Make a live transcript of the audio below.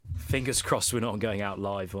Fingers crossed we're not going out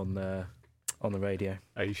live on the radio.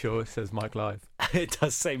 Are you sure it says Mike Live? It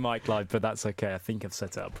does say Mike Live, but that's okay. I think I've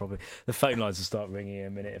set it up probably. The phone lines will start ringing in a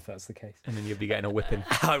minute if that's the case. And then you'll be getting a whipping.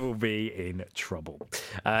 I will be in trouble.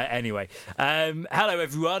 Anyway, hello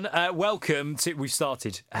everyone. Welcome to. We've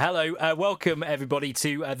started. Hello, welcome everybody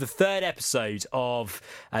to the third episode of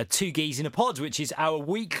Two Geese in a Pod, which is our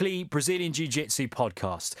weekly Brazilian Jiu-Jitsu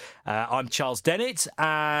podcast. I'm Charles Dennett,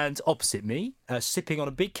 and opposite me, sipping on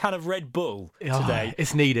a big can of Red Bull today.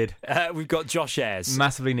 It's needed. We've got Josh Ayres.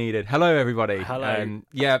 Massively needed. Hello, everybody. Hello.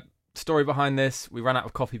 Story behind this. We ran out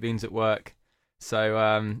of coffee beans at work.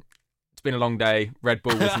 So it's been a long day. Red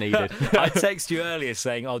Bull was neneeded. I texted you earlier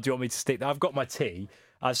saying, do you want me to stick... I've got my tea.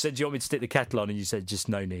 I said, do you want me to stick the kettle on? And you said, just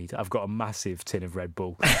no need. I've got a massive tin of Red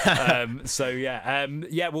Bull. We'll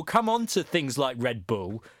come on to things like Red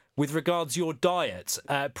Bull. With regards to your diet,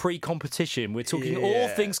 pre-competition, we're talking all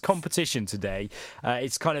things competition today.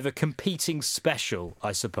 It's kind of a competing special,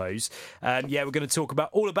 I suppose. We're going to talk about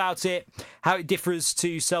all about it, how it differs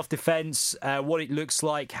to self-defense, what it looks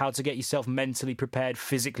like, how to get yourself mentally prepared,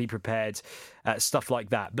 physically prepared, stuff like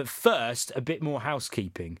that. But first, a bit more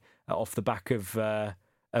housekeeping off the back of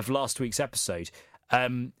last week's episode. Our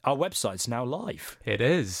website's now live. It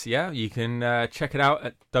is, yeah. You can check it out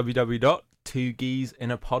at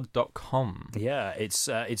www.twogeesinapod.com. Yeah,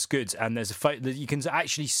 it's good, and there's a photo that you can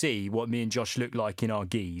actually see what me and Josh look like in our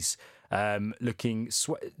geese. Looking,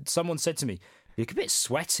 someone said to me, "You look a bit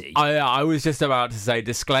sweaty." I was just about to say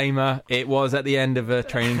disclaimer. It was at the end of a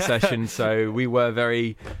training session, so we were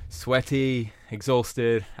very sweaty,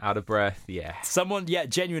 exhausted, out of breath. Yeah.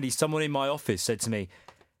 Genuinely, someone in my office said to me,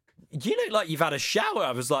 "You look like you've had a shower."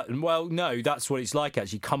 I was like, well, no, that's what it's like,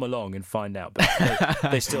 actually. Come along and find out. But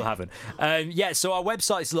they still haven't. So our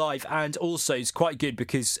website's live, and also it's quite good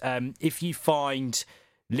because if you find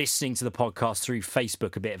listening to the podcast through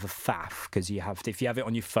Facebook a bit of a faff, because if you have it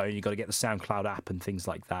on your phone, you've got to get the SoundCloud app and things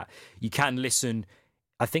like that. You can listen,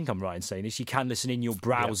 I think I'm right in saying this, you can listen in your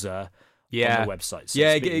browser on the website. So it's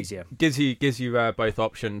a bit easier. Gives you both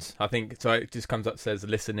options. I think so. It just comes up, says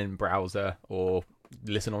listen in browser or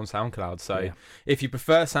listen on SoundCloud. So if you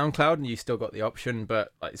prefer SoundCloud, and you still got the option,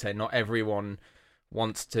 but like you say, not everyone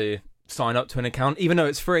wants to sign up to an account, even though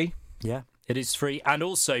it's free. Yeah, it is free. And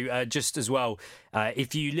also, just as well,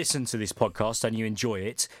 if you listen to this podcast and you enjoy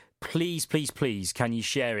it, please, can you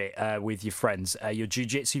share it with your friends, your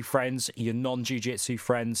jiu-jitsu friends, your non-jiu-jitsu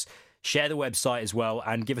friends. Share the website as well,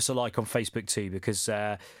 and give us a like on Facebook too, because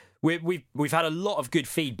we've had a lot of good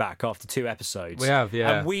feedback after 2 episodes. We have,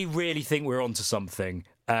 yeah. And we really think we're onto something.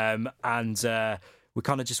 We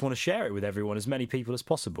kind of just want to share it with everyone, as many people as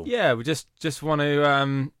possible. Yeah, we just want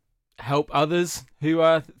to help others who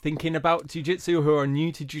are thinking about jiu-jitsu or who are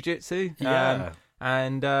new to jiu-jitsu. Hopefully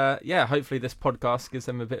this podcast gives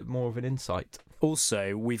them a bit more of an insight.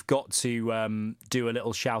 Also, we've got to do a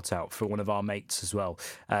little shout out for one of our mates as well.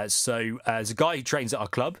 There's a guy who trains at our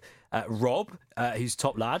club, Rob, who's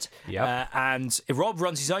top lad. Yeah. And Rob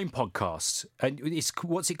runs his own podcast. And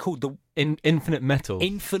what's it called? The Infinite Metal.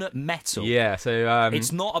 Infinite Metal. Yeah. So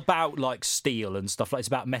it's not about like steel and stuff like. It's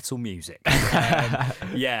about metal music.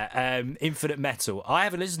 Infinite Metal. I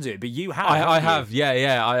haven't listened to it, but you have. I have.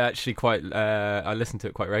 Yeah. I actually I listen to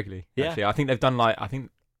it quite regularly. Yeah. Actually, I think they've done 11th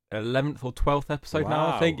or 12th episode now,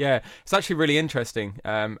 I think. Yeah, it's actually really interesting,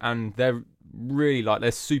 and they're really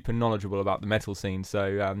they're super knowledgeable about the metal scene.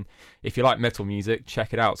 So if you like metal music,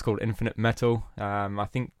 check it out. It's called Infinite Metal. I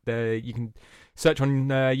think you can search on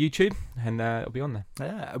YouTube, and it'll be on there.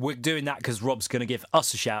 Yeah, we're doing that because Rob's going to give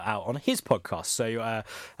us a shout out on his podcast. So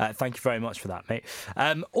thank you very much for that, mate.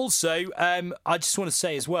 Also, I just want to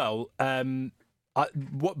say as well,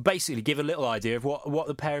 basically give a little idea of what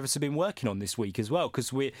the pair of us have been working on this week as well,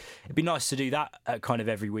 because it'd be nice to do that kind of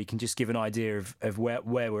every week and just give an idea of where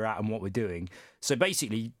we're at and what we're doing. So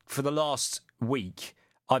basically, for the last week,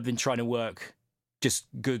 I've been trying to work just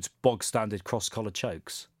good bog standard cross collar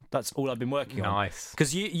chokes. That's all I've been working on. Nice.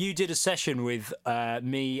 Because you did a session with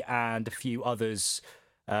me and a few others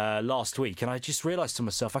last week, and I just realised to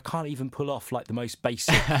myself I can't even pull off the most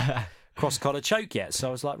basic cross-collar choke yet. So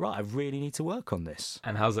I was like, right, I really need to work on this.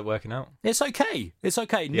 And how's it working out? It's okay.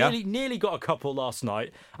 Yeah. Nearly got a couple last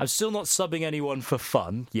night. I'm still not subbing anyone for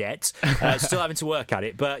fun yet. Still having to work at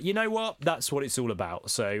it. But you know what? That's what it's all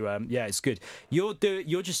about. So, it's good. You're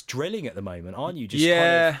just drilling at the moment, aren't you? Just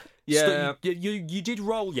yeah. You did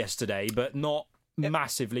roll yesterday, but not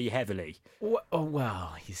massively heavily. Oh,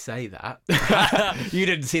 well, you say that. You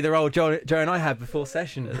didn't see the role Joe and I had before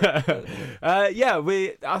session. I'd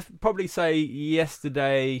probably say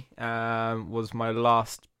yesterday was my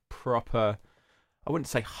last proper I wouldn't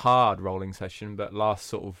say hard rolling session, but last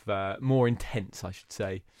sort of more intense, I should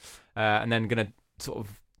say. And then going to sort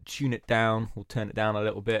of tune it down or turn it down a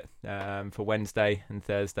little bit for Wednesday and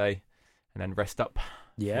Thursday, and then rest up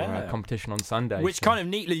for competition on Sunday. Which kind of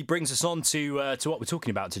neatly brings us on to what we're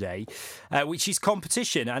talking about today, which is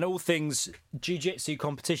competition and all things jiu-jitsu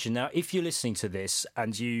competition. Now, if you're listening to this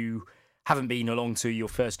and you haven't been along to your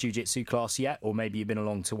first jiu-jitsu class yet, or maybe you've been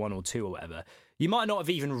along to one or two or whatever, you might not have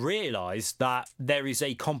even realised that there is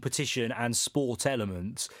a competition and sport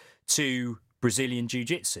element to Brazilian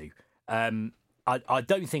jiu-jitsu. I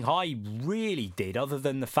don't think I really did, other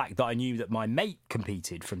than the fact that I knew that my mate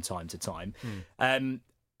competed from time to time. And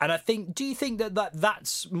I think, do you think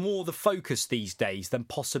that's more the focus these days than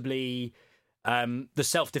possibly the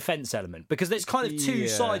self-defense element? Because there's kind of two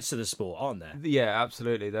sides to the sport, aren't there? Yeah,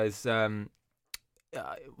 absolutely. There's well,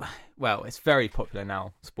 it's very popular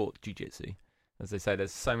now, sport jiu-jitsu. As they say,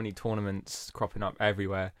 there's so many tournaments cropping up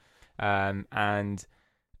everywhere, and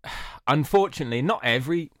unfortunately, not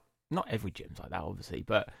every gym's like that, obviously,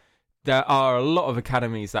 but there are a lot of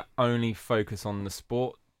academies that only focus on the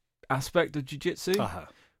sport aspect of jiu-jitsu,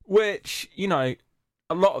 which, you know,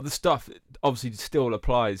 a lot of the stuff obviously still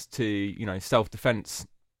applies to, you know, self-defense,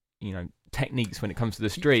 you know, techniques when it comes to the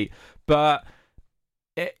street, but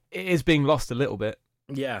it is being lost a little bit.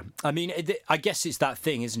 Yeah, I mean, I guess it's that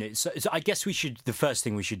thing, isn't it? So I guess the first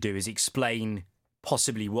thing we should do is explain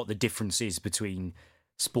possibly what the difference is between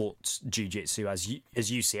sports jiu-jitsu as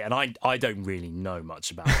you see it, and I don't really know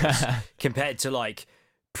much about this compared to like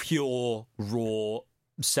pure raw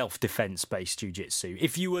self-defense based jiu-jitsu.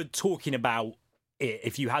 If you were talking about it,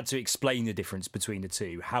 if you had to explain the difference between the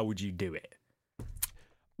two, how would you do it?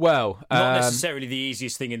 Well, not necessarily the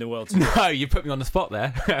easiest thing in the world to do. No, you put me on the spot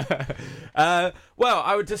there. Well,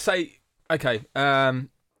 I would just say, okay,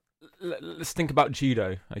 let's think about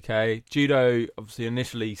judo, okay? Judo obviously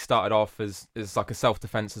initially started off as like a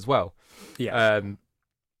self-defense as well. Yeah.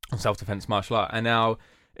 Self-defense martial art. And now,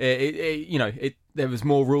 there was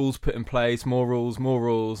more rules put in place, more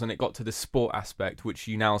rules, and it got to the sport aspect, which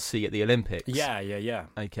you now see at the Olympics. Yeah.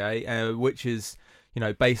 Okay, which is, you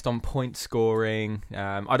know, based on point scoring.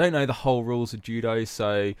 I don't know the whole rules of judo,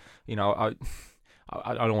 so, you know, I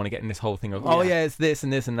don't want to get in this whole thing of, it's this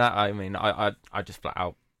and this and that. I mean, I just flat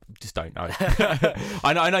out just don't know.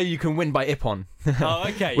 I know you can win by ippon. Oh,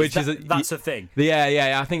 okay. That's a thing.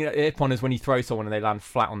 Yeah. I think ippon is when you throw someone and they land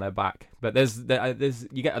flat on their back. But there's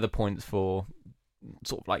you get other points for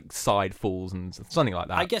sort of like side falls and something like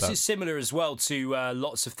that. I guess it's similar as well to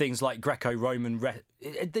lots of things like Greco-Roman.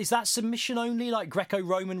 Is that submission only, like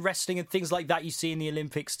Greco-Roman wrestling and things like that you see in the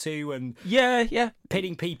Olympics too? And yeah,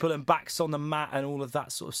 pitting people and backs on the mat and all of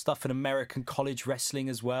that sort of stuff, and American college wrestling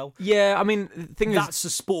as well. Yeah, I mean, the thing that's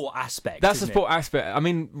the sport aspect. That's the sport aspect. I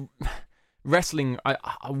mean, wrestling, I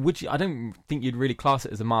don't think you'd really class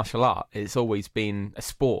it as a martial art. It's always been a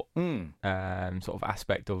sport, sort of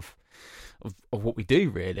aspect of what we do,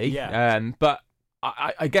 really. Yeah. But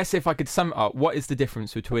I guess if I could sum it up, what is the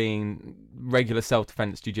difference between regular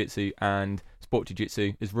self-defense jiu-jitsu and sport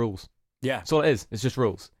jiu-jitsu is rules. Yeah. That's all it is. It's just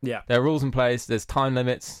rules. Yeah. There are rules in place. There's time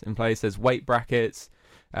limits in place. There's weight brackets.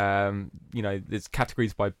 There's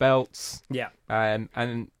categories by belts. Yeah.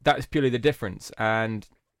 And that is purely the difference. And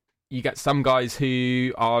you get some guys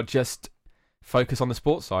who are just focused on the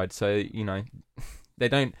sports side. So, you know,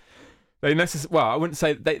 I wouldn't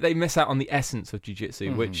say they miss out on the essence of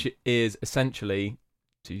jiu-jitsu, which is essentially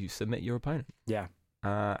to submit your opponent. Yeah.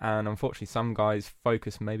 And unfortunately, some guys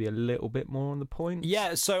focus maybe a little bit more on the points.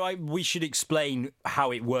 Yeah, so we should explain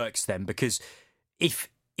how it works then, because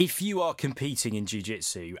if you are competing in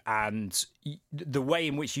jiu-jitsu and the way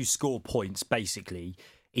in which you score points basically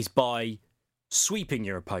is by sweeping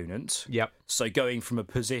your opponent. Yep. So going from a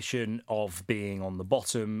position of being on the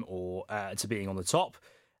bottom or to being on the top.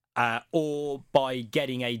 Or by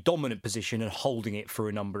getting a dominant position and holding it for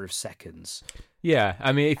a number of seconds. Yeah,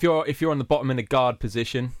 I mean, if you're on the bottom in a guard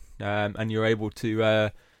position, and you're able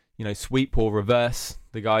to, sweep or reverse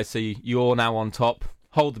the guy, so you're now on top,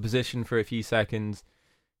 hold the position for a few seconds,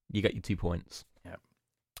 you get your 2 points. Yeah.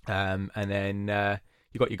 And then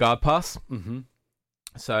you got your guard pass. Mm-hmm.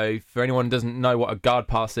 So for anyone who doesn't know what a guard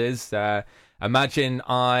pass is, imagine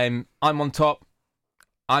I'm on top,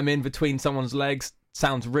 I'm in between someone's legs.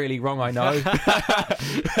 Sounds really wrong, I know.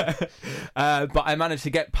 But I managed to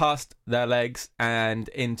get past their legs and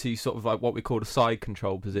into sort of like what we call a side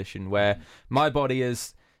control position, where my body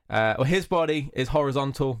is, his body is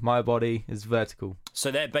horizontal, my body is vertical.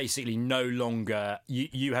 So they're basically no longer,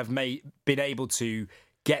 you have been able to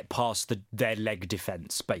get past their leg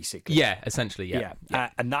defense, basically. Yeah, essentially, yeah.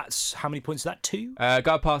 And that's, how many points is that? 2?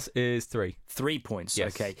 Guard pass is 3. 3 points,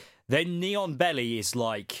 yes. Okay. Then Neon Belly is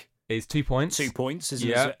like... Is 2 points. 2 points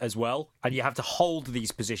as well. And you have to hold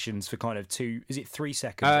these positions for kind of 3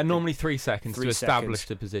 seconds? Normally 3 seconds 3 to establish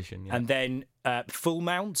the position. Yeah. And then full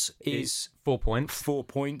mount is 4 points. 4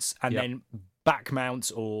 points. And then back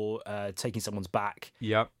mount or taking someone's back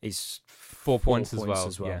is 4 points as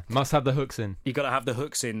well. Yeah. Must have the hooks in. You've got to have the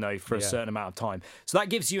hooks in, though, for a certain amount of time. So that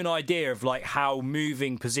gives you an idea of like how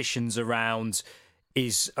moving positions around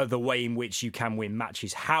is the way in which you can win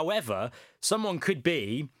matches. However, someone could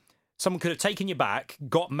have taken you back,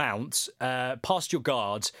 got mount, passed your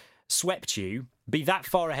guard, swept you, be that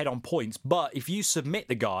far ahead on points. But if you submit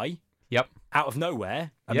the guy out of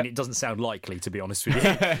nowhere, I mean, it doesn't sound likely, to be honest with you.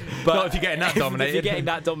 But not if you're getting that dominated. If you're getting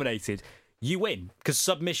that dominated, you win. Because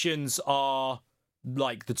submissions are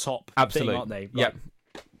like the top thing, aren't they? Like,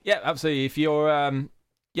 yeah, absolutely. If you're,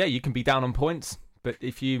 you can be down on points. But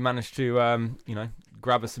if you manage to,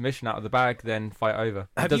 grab a submission out of the bag, then fight over.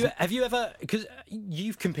 Have you ever? Because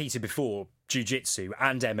you've competed before, jiu-jitsu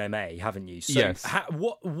and MMA, haven't you? So yes.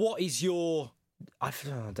 What is your? I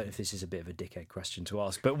don't know if this is a bit of a dickhead question to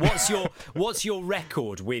ask, but what's your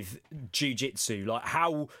record with jiu-jitsu? Like,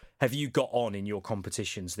 how have you got on in your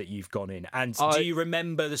competitions that you've gone in? And do you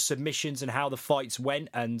remember the submissions and how the fights went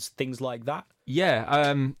and things like that?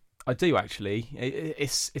 Yeah, I do actually.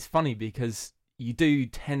 It's funny because you do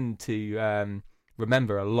tend to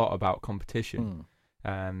remember a lot about competition,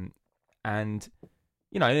 and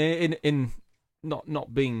in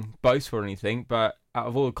not being boastful or anything, but out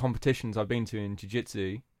of all the competitions I've been to in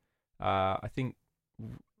jiu-jitsu, I think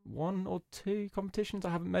 1 or 2 competitions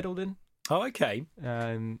I haven't medalled in. Oh, okay.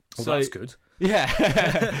 So that's good. Yeah.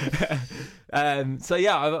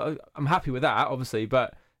 I'm happy with that, obviously,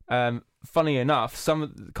 but funny enough, some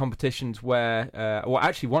of the competitions where,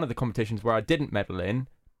 actually one of the competitions where I didn't medal in,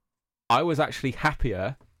 I was actually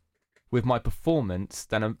happier with my performance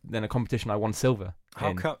than a competition I won silver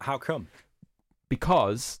in. How come?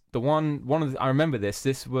 Because I remember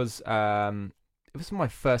this was it was my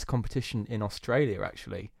first competition in Australia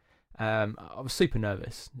actually. I was super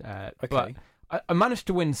nervous, but I managed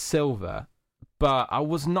to win silver, but I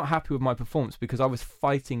was not happy with my performance because I was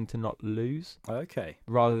fighting to not lose,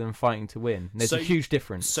 rather than fighting to win. And there's a huge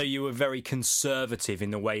difference. So you were very conservative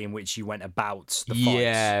in the way in which you went about the fights.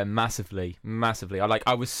 Yeah, massively.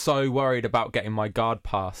 I was so worried about getting my guard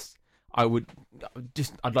passed.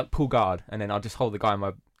 I'd pull guard and then I'd just hold the guy on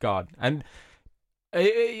my guard. And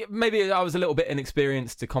maybe I was a little bit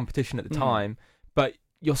inexperienced to competition at the time, but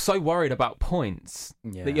you're so worried about points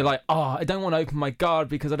that you're like, I don't want to open my guard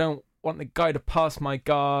because I don't want the guy to pass my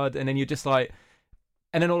guard. And then you're just like,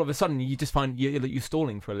 and then all of a sudden you just find you're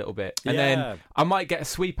stalling for a little bit. And then I might get a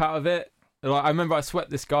sweep out of it. Like, I remember I swept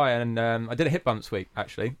this guy and I did a hip bump sweep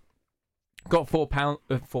actually. Got 4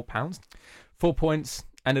 points.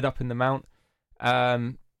 Ended up in the mount,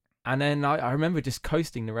 and then I remember just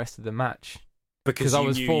coasting the rest of the match because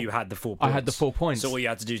you knew you had the 4 points. I had the 4 points, so all you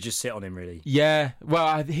had to do is just sit on him, really. Yeah,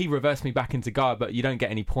 well, he reversed me back into guard, but you don't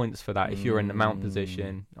get any points for that if you're in the mount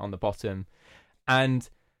position on the bottom. And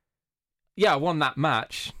I won that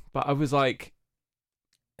match, but I was like,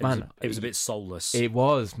 man, it was a bit soulless. It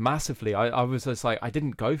was massively. I was just like, I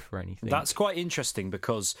didn't go for anything. That's quite interesting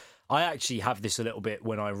because I actually have this a little bit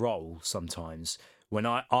when I roll sometimes. When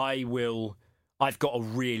I've got a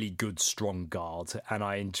really good strong guard and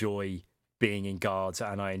I enjoy being in guard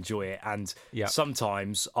and I enjoy it. And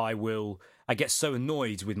sometimes I get so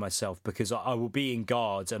annoyed with myself because I will be in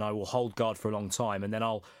guard and I will hold guard for a long time and then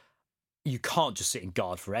you can't just sit in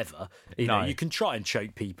guard forever. You know, you can try and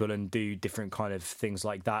choke people and do different kind of things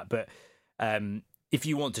like that. But if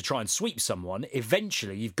you want to try and sweep someone,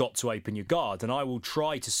 eventually you've got to open your guard. And I will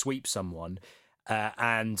try to sweep someone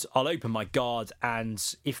and I'll open my guard. And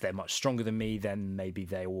if they're much stronger than me, then maybe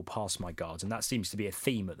they will pass my guard. And that seems to be a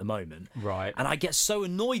theme at the moment. Right. And I get so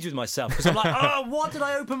annoyed with myself because I'm like, what did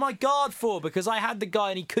I open my guard for? Because I had the guy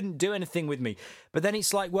and he couldn't do anything with me. But then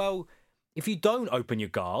it's like, well, if you don't open your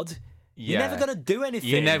guard, you're never going to do anything.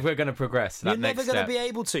 You're never going to progress. You're never going to be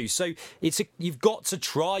able to. So you've got to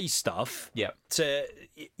try stuff. Yeah.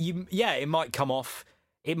 It might come off.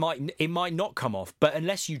 it might not come off, but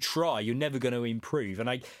unless you try, you're never going to improve.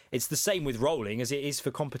 And it's the same with rolling as it is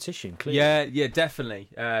for competition. Clearly. Yeah, definitely.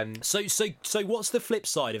 So what's the flip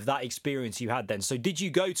side of that experience you had then? So did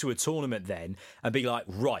you go to a tournament then and be like,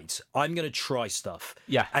 right, I'm going to try stuff?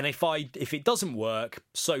 Yeah. And if it doesn't work,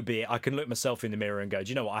 so be it. I can look myself in the mirror and go, do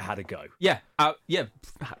you know what? I had a go. Yeah, yeah.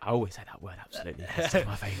 I always say that word. Absolutely, that's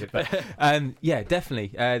my favourite. But yeah, definitely.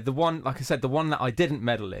 The one, like I said, the one that I didn't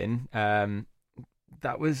medal in.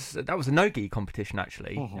 That was a no-gi competition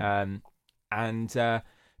actually, and I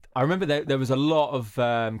remember there was a lot of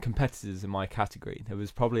competitors in my category. There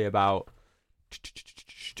was probably about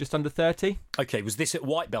just under 30. Okay, was this at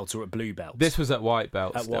white belt or at blue belt? This was at white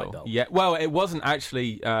belt. White belt. Yeah. Well, it wasn't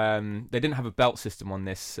actually. They didn't have a belt system on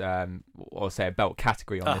this, or say a belt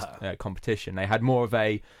category on this competition. They had more of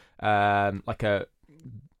a like a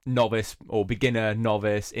novice or beginner,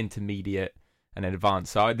 novice, intermediate, and then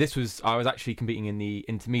advanced. So I was actually competing in the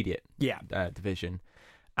intermediate division,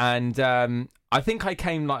 and I think I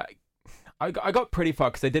came like I got pretty far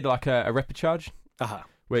because they did like a repechage,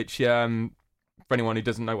 which for anyone who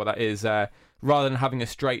doesn't know what that is, rather than having a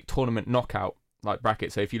straight tournament knockout like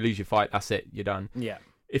bracket. So if you lose your fight, that's it, you're done. Yeah.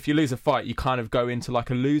 If you lose a fight, you kind of go into like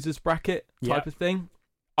a losers bracket type of thing.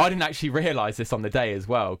 I didn't actually realise this on the day as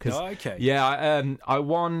well because I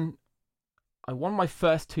won my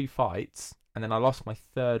first 2 fights. And then I lost my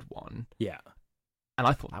third one. Yeah. And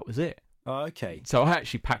I thought that was it. Oh, okay. So I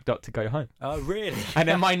actually packed up to go home. Oh, really? And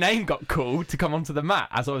then my name got called to come onto the mat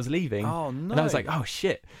as I was leaving. Oh, no. And I was like, oh,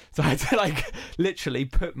 shit. So I had to, like, literally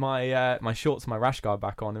put my my shorts and my rash guard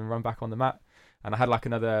back on and run back on the mat. And I had, like,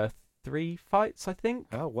 another 3 fights, I think.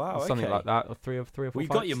 Oh, wow. Something like that. Or three or four Well, you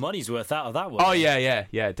fights. got your money's worth out of that one. Oh, yeah,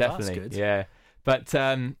 definitely. That's good. Yeah. But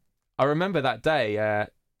I remember that day.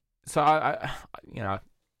 So I you know,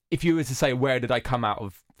 if you were to say where did I come out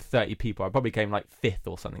of 30 people, I probably came like 5th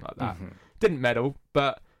or something like that. Didn't medal,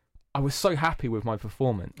 but I was so happy with my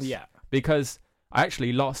performance. Yeah. Because I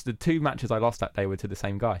actually lost, the 2 matches I lost that day were to the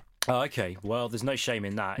same guy. Oh, okay. Well, there's no shame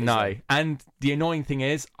in that. No. There? And the annoying thing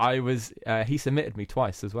is, he submitted me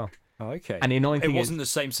twice as well. Oh, okay. And the annoying thing it wasn't the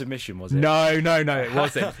same submission, was it? No, it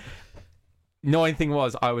wasn't. Annoying thing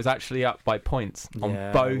was, I was actually up by points on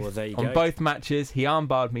both matches. He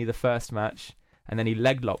armbarred me the first match. And then he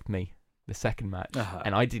leg locked me the second match,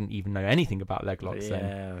 and I didn't even know anything about leg locks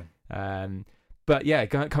then. But yeah,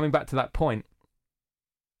 coming back to that point,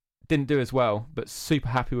 didn't do as well, but super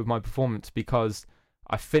happy with my performance because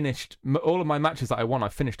I finished all of my matches that I won. I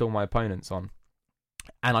finished all my opponents on,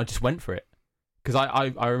 and I just went for it because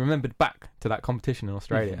I remembered back to that competition in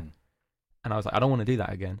Australia, and I was like, I don't want to do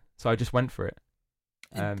that again, so I just went for it.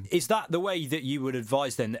 Is that the way that you would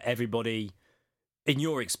advise then that everybody? In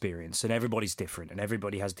your experience, and everybody's different, and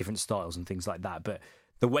everybody has different styles and things like that, but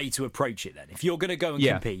the way to approach it then, if you're going to go and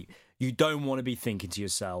compete, you don't want to be thinking to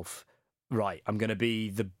yourself, right, I'm going to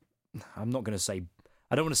be I don't want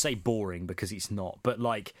to say boring because it's not, but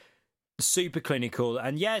like super clinical.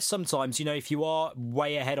 And yeah, sometimes, you know, if you are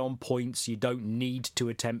way ahead on points, you don't need to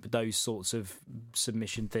attempt those sorts of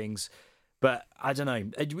submission things. But I don't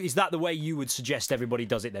know, is that the way you would suggest everybody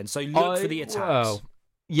does it then? So look for the attacks. Well,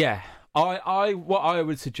 yeah. What I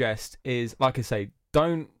would suggest is, like I say,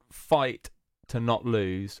 don't fight to not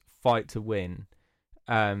lose, fight to win,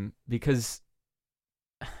 because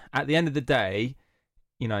at the end of the day,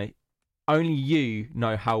 you know, only you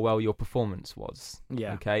know how well your performance was.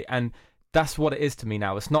 Yeah. Okay, and that's what it is to me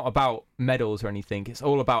now. It's not about medals or anything. It's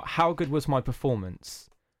all about how good was my performance.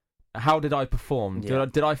 How did I perform? Yeah.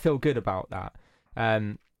 Did I feel good about that?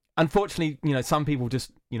 Unfortunately, you know, some people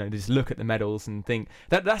just look at the medals and think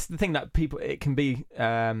that's the thing that people, it can be,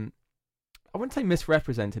 I wouldn't say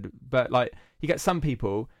misrepresented, but like you get some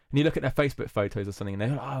people and you look at their Facebook photos or something and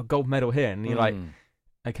they're like, oh, gold medal here. And you're like,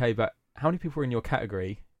 okay, but how many people are in your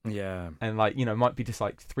category? Yeah. And like, you know, might be just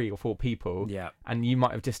like 3 or 4 people. Yeah. And you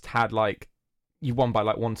might have just had like, you won by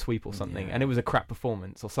like 1 sweep or something, and it was a crap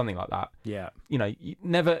performance or something like that. Yeah. You know, you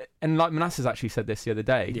never, and like Manassas actually said this the other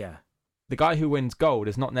day. Yeah. The guy who wins gold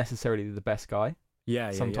is not necessarily the best guy.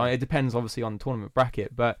 Yeah, sometimes it depends, obviously, on the tournament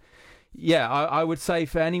bracket. But yeah, I would say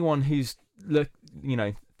for anyone who's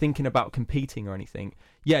thinking about competing or anything,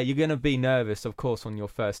 yeah, you're going to be nervous, of course, on your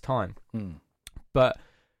first time. But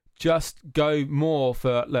just go more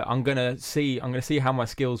for, look, I'm going to see how my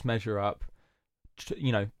skills measure up.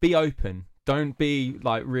 You know, be open. Don't be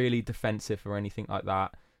like really defensive or anything like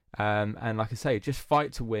that. And like I say, just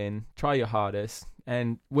fight to win, try your hardest,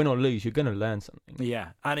 and win or lose, you're going to learn something. Yeah,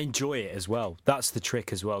 and enjoy it as well. That's the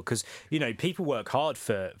trick as well, because people work hard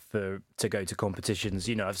to go to competitions.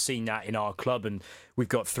 I've seen that in our club, and we've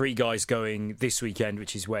got 3 guys going this weekend,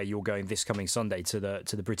 which is where you're going this coming Sunday to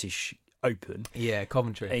the British Open. Yeah,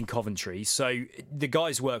 Coventry. In Coventry. So the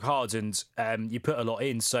guys work hard, and you put a lot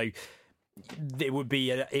in. So it would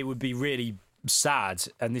be really sad,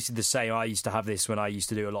 and this is the same. I used to have this when I used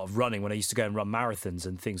to do a lot of running, when I used to go and run marathons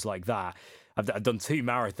and things like that. I've done 2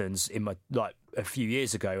 marathons in my a few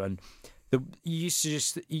years ago, and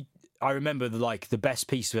I remember the best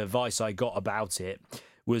piece of advice I got about it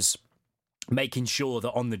was making sure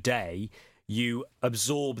that on the day you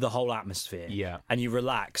absorb the whole atmosphere, and you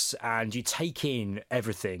relax and you take in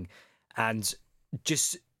everything and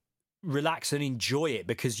just relax and enjoy it,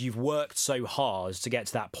 because you've worked so hard to get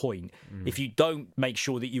to that point. If you don't make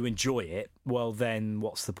sure that you enjoy it, well, then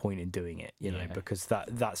what's the point in doing it? Because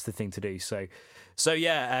that's the thing to do. So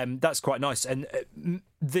yeah, that's quite nice. And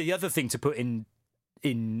the other thing to put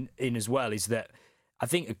in as well is that I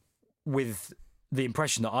think with the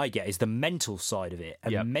impression that I get is the mental side of it,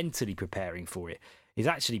 and mentally preparing for it is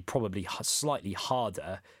actually probably slightly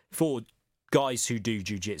harder for guys who do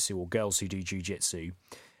jiu-jitsu or girls who do jiu-jitsu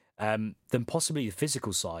than possibly the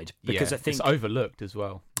physical side, because I think it's overlooked as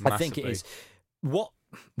well. Massively. I think it is. What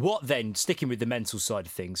then, sticking with the mental side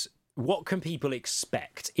of things, what can people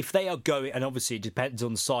expect if they are going? And obviously it depends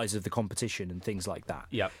on the size of the competition and things like that.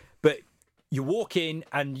 Yeah. But you walk in,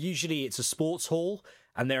 and usually it's a sports hall,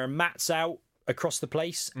 and there are mats out across the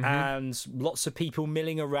place, and lots of people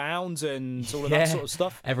milling around and all of that sort of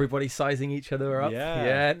stuff. Everybody sizing each other up.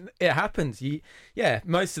 Yeah, it happens.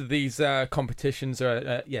 Most of these competitions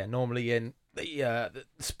are normally in the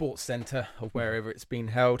sports centre or wherever it's been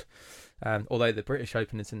held. Although the British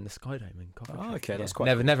Open is in the Skydome in Coventry. Oh, okay, that's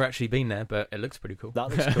quite never actually been there, but it looks pretty cool.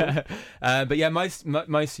 That looks cool. But yeah, most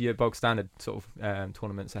of your bog standard sort of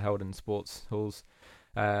tournaments are held in sports halls.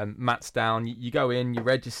 Mats down, you go in, you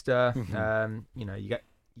register, you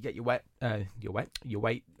get your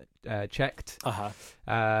weight checked.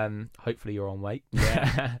 Hopefully you're on weight.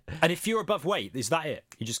 Yeah. And if you're above weight, is that it?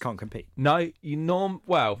 You just can't compete? No,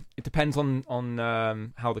 well, it depends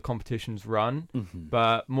on how the competitions run,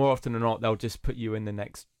 but more often than not, they'll just put you in the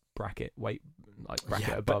next bracket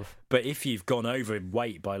above. But if you've gone over in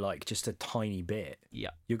weight by just a tiny bit,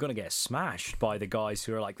 you're going to get smashed by the guys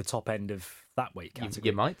who are the top end of that weight category.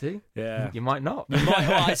 You might do. Yeah. You might not.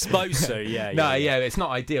 I suppose so, yeah. No, it's not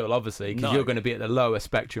ideal, obviously, because you're going to be at the lower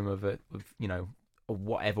spectrum of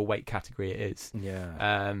whatever weight category it is.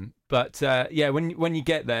 Yeah. But when you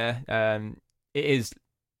get there, it is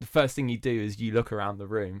the first thing you do is you look around the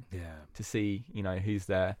room to see, who's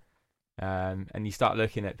there. And you start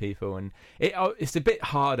looking at people, and it's a bit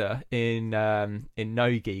harder in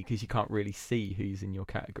no-gi because you can't really see who's in your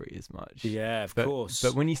category as much. Yeah, of course.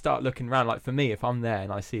 But when you start looking around, for me, if I'm there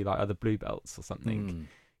and I see other blue belts or something,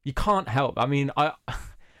 you can't help. I mean,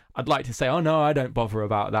 I'd like to say, oh no, I don't bother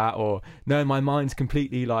about that, or no, my mind's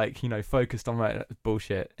completely focused on my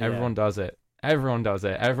bullshit. Everyone does it. Everyone does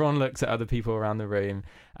it. Everyone looks at other people around the room.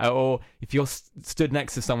 Or if you're stood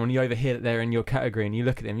next to someone, you overhear that they're in your category, and you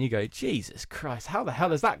look at them and you go, Jesus Christ, how the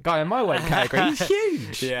hell is that guy in my weight category? He's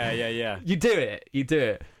huge. Yeah. You do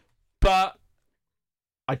it. But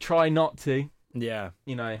I try not to. Yeah.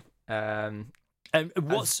 And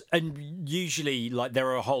usually, there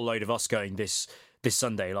are a whole load of us going this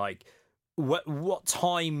Sunday, What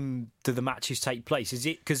time do the matches take place? Is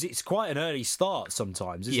it because it's quite an early start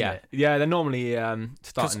sometimes, isn't it? Yeah, they're normally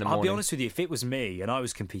start in the morning. I'll be honest with you, if it was me and I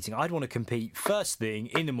was competing, I'd want to compete first thing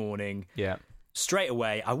in the morning. Yeah. Straight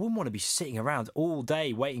away. I wouldn't want to be sitting around all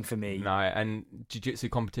day waiting for me. No, and jiu-jitsu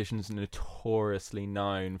competitions are notoriously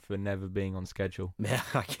known for never being on schedule. Yeah,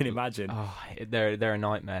 I can imagine. Oh, they're a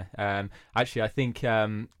nightmare. Actually, I think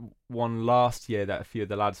one last year that a few of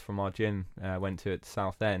the lads from our gym went to at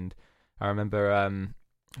Southend. I remember,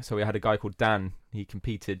 so we had a guy called Dan. He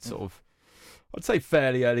competed sort of, I'd say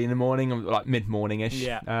fairly early in the morning, mid-morning-ish.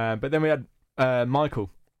 Yeah. But then we had Michael.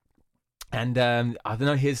 And I don't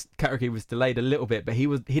know, his category was delayed a little bit, but he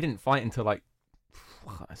didn't fight until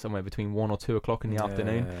somewhere between 1 or 2 o'clock in the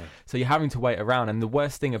afternoon. So you're having to wait around. And the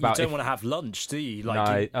worst thing about you don't want to have lunch, do you?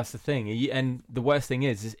 No, that's the thing. And the worst thing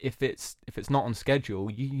is if it's not on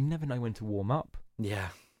schedule, you never know when to warm up. Yeah.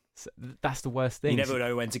 So that's the worst thing. You never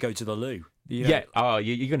know when to go to the loo. Yeah. Oh,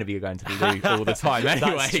 you're going to be going to the loo all the time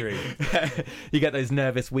anyway. That's true. You get those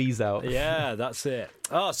nervous wheeze out. Yeah, that's it.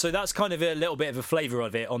 Oh, so that's kind of a little bit of a flavour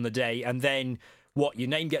of it on the day. And then what, your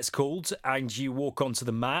name gets called and you walk onto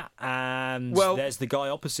the mat and there's the guy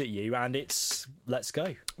opposite you and it's let's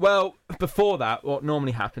go. Well, before that, what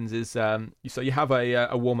normally happens is you have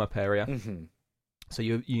a warm-up area. Mm-hmm. So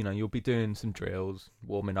you'll be doing some drills,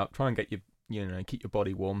 warming up, try and get keep your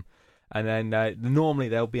body warm, and then normally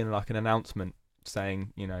there'll be an announcement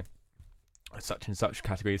saying such and such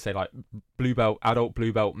category, say like blue belt, adult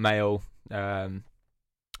blue belt, male,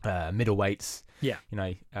 middleweights. Yeah.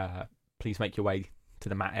 Please make your way to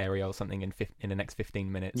the mat area or something in the next 15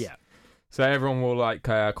 minutes. Yeah. So everyone will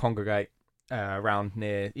congregate around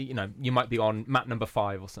near. You might be on mat number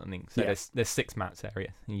 5 or something. So there's 6 mats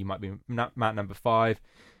area, and you might be mat number 5.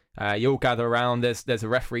 You all gather around. There's a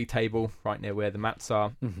referee table right near where the mats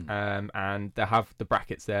are, and they'll have the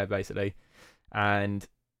brackets there basically, and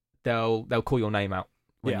they'll call your name out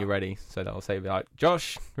when you're ready. So they'll say like,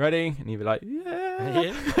 Josh, ready? And you'll be like,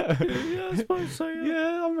 yeah, I suppose so.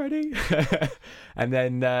 Yeah, I'm ready. And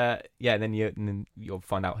then you'll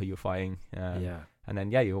find out who you're fighting. And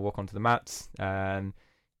then you'll walk onto the mats and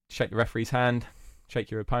shake the referee's hand,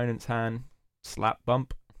 shake your opponent's hand, slap,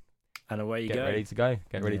 bump, and away you go. Get ready to go.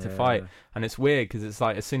 Get ready to fight. And it's weird because it's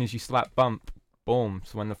like as soon as you slap, bump, boom.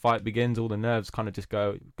 So when the fight begins, all the nerves kind of just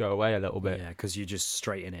go away a little bit. Yeah, because you're just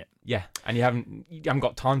straight in it. Yeah, and you haven't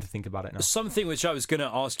got time to think about it now. Something which I was going to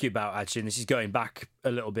ask you about, actually, and this is going back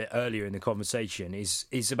a little bit earlier in the conversation,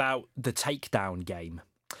 is about the takedown game.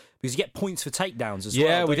 Because you get points for takedowns as well.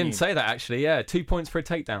 Yeah, we didn't say that actually. Yeah, 2 points for a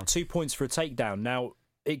takedown. 2 points for a takedown. Now,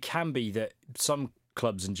 it can be that some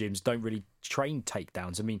clubs and gyms don't really train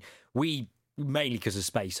takedowns. I mean, we mainly because of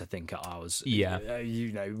space, I think, at ours. Yeah.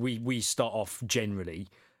 We start off generally,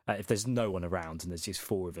 if there's no one around and there's just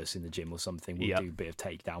 4 of us in the gym or something, we'll do a bit of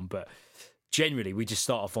takedown. But generally, we just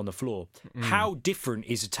start off on the floor. How different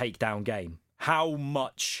is a takedown game? How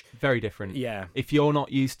much? Very different. Yeah. If you're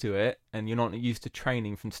not used to it and you're not used to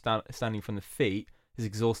training from standing from the feet, it's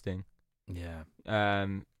exhausting. Yeah.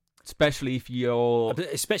 Especially if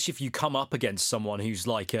you come up against someone who's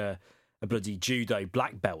like a bloody judo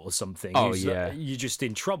black belt or something. Oh, yeah. You're just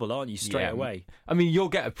in trouble, aren't you, straight away? I mean, you'll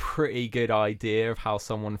get a pretty good idea of how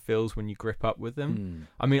someone feels when you grip up with them.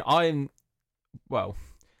 I mean,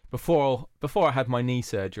 before I had my knee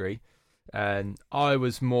surgery, and I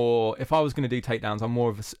was more, if I was going to do takedowns, I'm more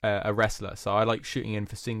of a wrestler, so I like shooting in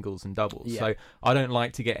for singles and doubles. So I don't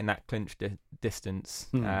like to get in that clinch distance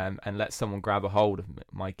and let someone grab a hold of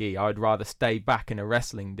my gi. I'd rather stay back in a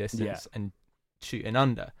wrestling distance and shoot in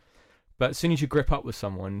under. But as soon as you grip up with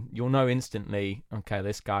someone, you'll know instantly, okay,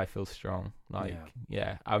 this guy feels strong.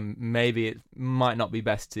 Maybe it might not be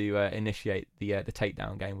best to initiate the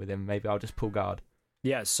takedown game with him. Maybe I'll just pull guard.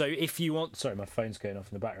 Yeah, so if you want... Sorry, my phone's going off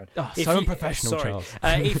in the background. Oh, so unprofessional, Charles.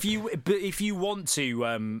 If you want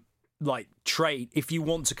to, train... If you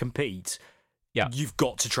want to compete, you've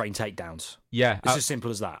got to train takedowns. Yeah. It's as simple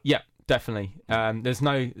as that. Yeah, definitely. There's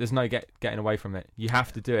no getting away from it. You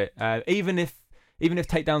have to do it. Even if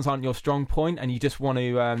takedowns aren't your strong point and you just want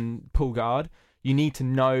to pull guard, you need to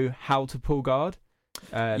know how to pull guard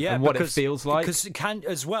and what it feels like. Because it can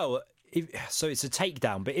as well... So it's a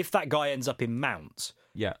takedown, but if that guy ends up in mount,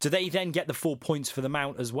 do they then get the 4 points for the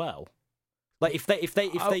mount as well? Like if they,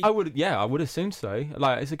 I would assume so.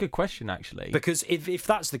 Like it's a good question actually. Because if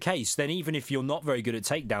that's the case, then even if you're not very good at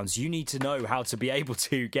takedowns, you need to know how to be able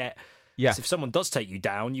to get. Yeah. If someone does take you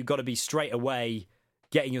down, you've got to be straight away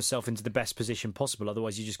getting yourself into the best position possible.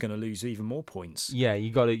 Otherwise, you're just going to lose even more points. Yeah,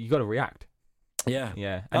 you got to react.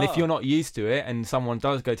 Yeah. And if you're not used to it and someone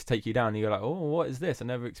does go to take you down, you're like, oh, what is this? I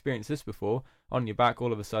never experienced this before. On your back,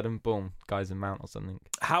 all of a sudden, boom, guy's in mount or something.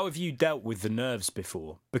 How have you dealt with the nerves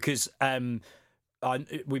before? Because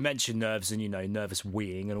we mentioned nerves and, nervous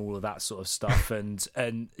weeing and all of that sort of stuff. and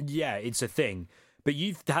yeah, it's a thing. But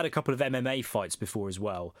you've had a couple of MMA fights before as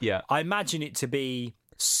well. Yeah. I imagine it to be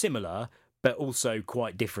similar, but also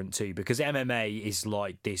quite different too, because MMA is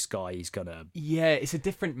like, this guy is gonna... Yeah, it's a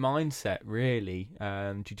different mindset, really,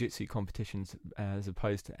 jiu-jitsu competitions as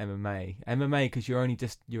opposed to MMA. MMA, because you're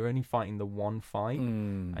only fighting the one fight,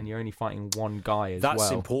 and you're only fighting one guy as well.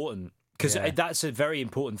 That's important, because that's a very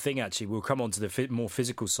important thing, actually. We'll come on to the more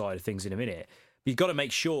physical side of things in a minute. You've got to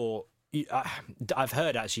make sure... I've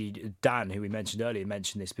heard, actually, Dan, who we mentioned earlier,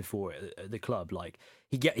 mentioned this before at the club. Like,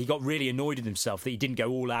 he got really annoyed with himself that he didn't go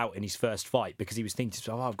all out in his first fight because he was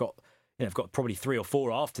thinking, I've got probably 3 or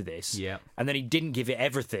 4 after this. Yeah. And then he didn't give it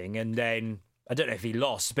everything, and then I don't know if he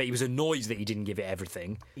lost, but he was annoyed that he didn't give it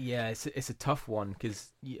everything. Yeah, it's a tough one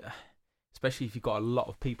because, especially if you've got a lot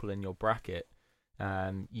of people in your bracket,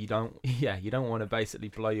 you don't want to basically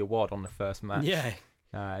blow your wad on the first match. Yeah.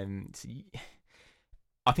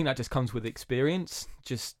 I think that just comes with experience.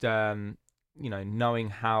 Just knowing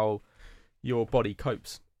how your body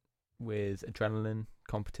copes with adrenaline,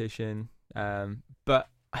 competition. But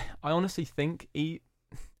I honestly think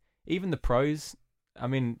even the pros, I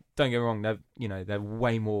mean, don't get me wrong, they're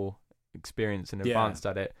way more experienced and advanced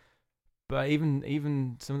at it. But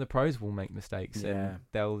even some of the pros will make mistakes, and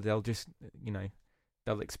they'll just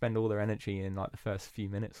they'll expend all their energy in like the first few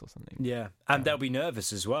minutes or something. Yeah, and they'll be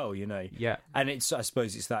nervous as well, Yeah, and I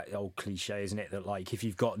suppose it's that old cliche, isn't it? That like if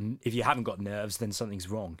you haven't got nerves, then something's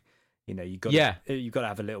wrong. You've got to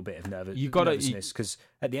have a little bit of nervousness, because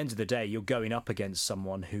at the end of the day, you're going up against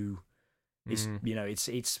someone who is,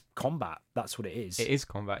 it's combat. That's what it is. It is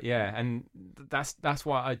combat, yeah, and that's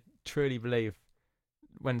why I truly believe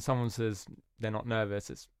when someone says they're not nervous,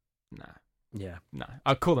 it's nah. Yeah, no,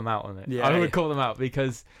 I'd call them out on it. Yeah, I would call them out,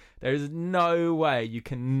 because there is no way you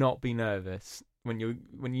cannot be nervous when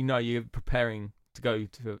you're preparing to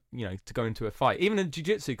go into a fight. Even a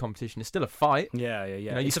jiu-jitsu competition is still a fight. Yeah.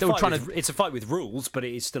 It's a fight with rules, but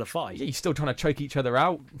it is still a fight. Yeah, you're still trying to choke each other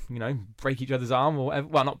out. Break each other's arm or whatever.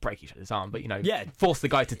 Well, not break each other's arm, but force the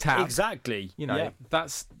guy to tap. Exactly.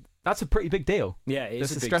 That's a pretty big deal. Yeah, it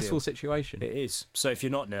is a stressful situation. It is. So if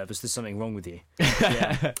you're not nervous, there's something wrong with you.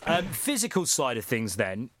 Yeah. Physical side of things,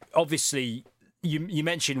 then, obviously, you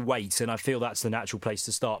mentioned weight, and I feel that's the natural place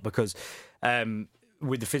to start, because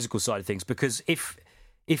with the physical side of things, because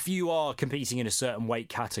if you are competing in a certain weight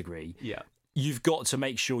category, you've got to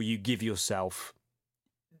make sure you give yourself.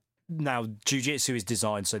 Now, jiu-jitsu is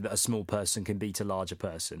designed so that a small person can beat a larger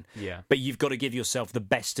person. Yeah. But you've got to give yourself the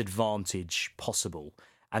best advantage possible.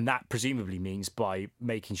 And that presumably means by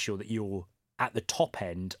making sure that you're at the top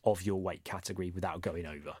end of your weight category without going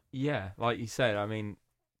over. Yeah, like you said, I mean,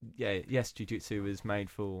 yes, jiu-jitsu is made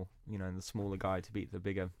for, the smaller guy to beat the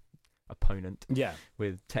bigger opponent. Yeah.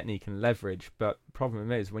 With technique and leverage. But the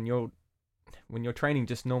problem is when you're training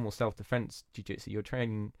just normal self-defense jiu-jitsu, you're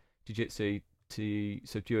training jiu-jitsu to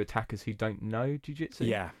subdue attackers who don't know jiu-jitsu.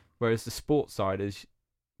 Yeah. Whereas the sports side is,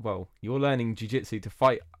 well, you're learning jiu-jitsu to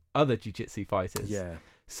fight other jiu-jitsu fighters. Yeah.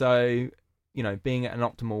 So, being at an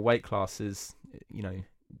optimal weight class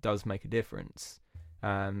does make a difference.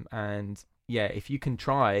 And yeah, if you can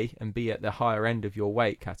try and be at the higher end of your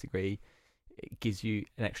weight category, it gives you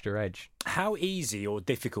an extra edge. How easy or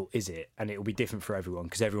difficult is it? And it will be different for everyone,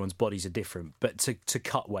 because everyone's bodies are different. But to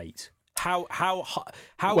cut weight, how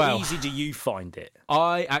easy do you find it?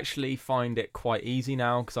 I actually find it quite easy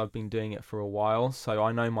now, because I've been doing it for a while, so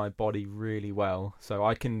I know my body really well. So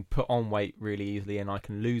I can put on weight really easily, and I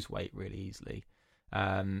can lose weight really easily.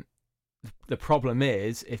 The problem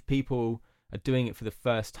is, if people are doing it for the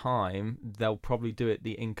first time, they'll probably do it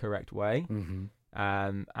the incorrect way. Mm-hmm.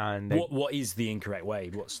 And what is the incorrect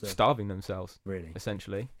way? What's the starving themselves? Really?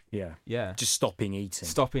 Essentially. Yeah. Just stopping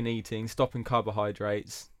eating, stopping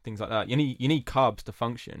carbohydrates, things like that. You need carbs to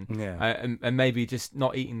function. Yeah. And maybe just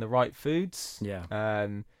not eating the right foods. Yeah.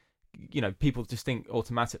 People just think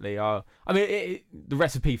automatically. The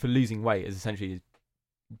recipe for losing weight is essentially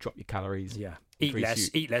drop your calories. Yeah.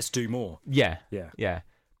 Eat less, do more. Yeah.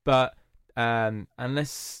 But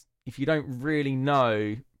unless if you don't really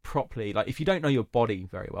know properly, like if you don't know your body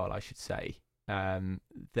very well, I should say,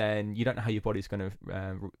 then you don't know how your body's going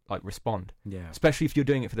to respond. Yeah. Especially if you're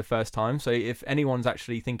doing it for the first time. So if anyone's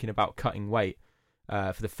actually thinking about cutting weight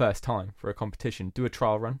for the first time for a competition, do a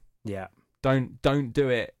trial run. Yeah. Don't do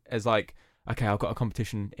it as like, okay, I've got a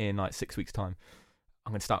competition in like 6 weeks' time,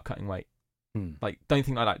 I'm going to start cutting weight. Like, don't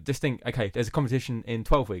think like that. Just think, okay, there's a competition in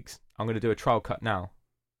 12 weeks. I'm going to do a trial cut now.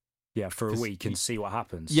 Yeah, for a week and see what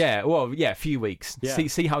happens. Yeah, well, a few weeks. Yeah.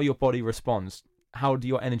 See how your body responds. How do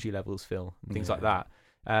your energy levels feel? And things like that.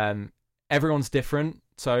 Everyone's different,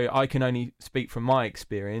 so I can only speak from my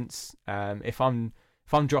experience. If I'm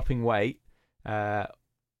dropping weight,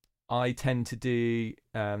 I tend to do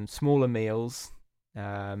smaller meals,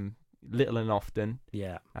 little and often.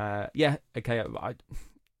 Yeah. Okay. I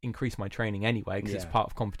increase my training anyway, because it's part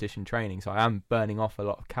of competition training, so I am burning off a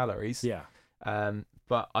lot of calories. Yeah.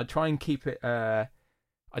 But I try and keep it. I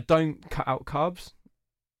don't cut out carbs.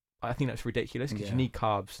 I think that's ridiculous, because you need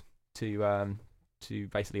carbs to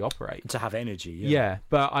basically operate, to have energy. Yeah,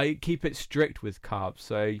 but I keep it strict with carbs.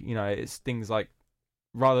 So it's things like,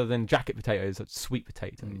 rather than jacket potatoes, it's sweet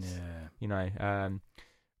potatoes. Yeah.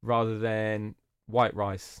 Rather than white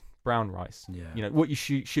rice, brown rice. Yeah. What you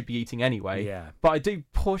should be eating anyway. Yeah. But I do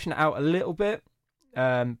portion it out a little bit.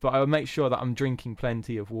 But I'll make sure that I'm drinking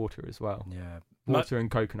plenty of water as well. Yeah. Water and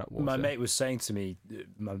coconut water. My mate was saying to me,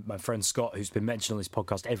 my friend Scott, who's been mentioned on this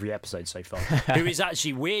podcast every episode so far, who is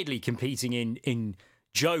actually weirdly competing in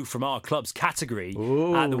Joe from our club's category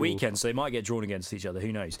at the weekend, so they might get drawn against each other.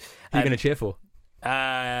 Who knows? Who are you going to cheer for?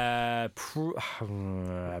 Probably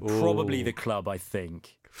the club, I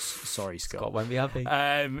think. Sorry, Scott. Scott won't be happy.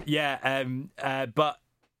 But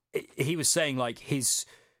he was saying like his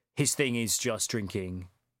thing is just drinking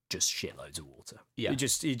just shitloads of water. Yeah. He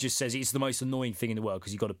just says it's the most annoying thing in the world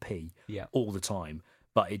because you got to pee all the time,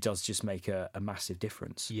 but it does just make a massive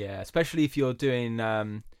difference. Yeah, especially if you're doing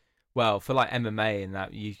for like MMA and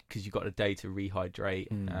that, because you've got a day to rehydrate.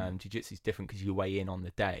 Jiu-jitsu is different because you weigh in on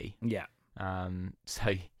the day. Yeah. So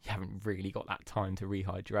you haven't really got that time to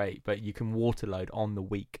rehydrate, but you can water load on the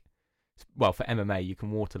week. Well, for MMA, you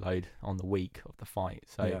can water load on the week of the fight.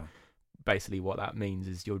 So basically what that means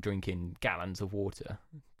is you're drinking gallons of water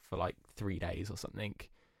for like 3 days or something.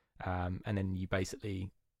 And then you piss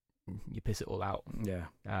it all out. Yeah.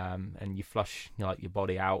 And you flush your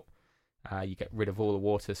body out. You get rid of all the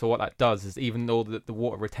water. So what that does is even though the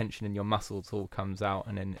water retention in your muscles all comes out,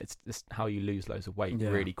 and then it's just how you lose loads of weight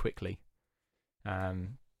really quickly.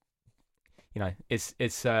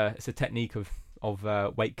 It's a technique of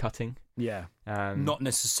weight cutting. Yeah. Not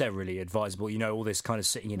necessarily advisable. All this kind of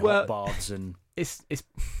sitting in hot baths and it's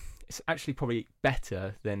actually probably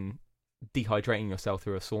better than dehydrating yourself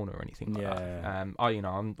through a sauna or anything like that. I'm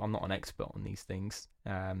not an expert on these things.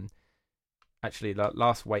 Actually, the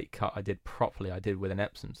last weight cut I did properly, I did with an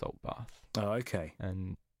Epsom salt bath. Oh, okay.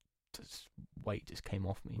 And weight just came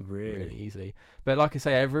off me really easily. But like I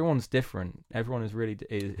say, everyone's different. Everyone is really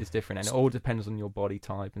is different, and it all depends on your body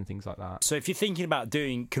type and things like that. So if you're thinking about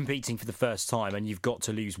competing for the first time and you've got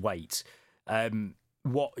to lose weight,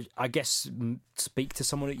 speak to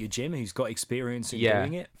someone at your gym who's got experience in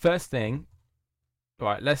doing it. First thing,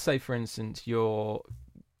 right? Let's say for instance you're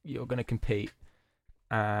going to compete,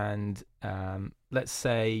 and let's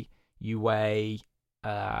say you weigh.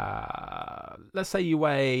 I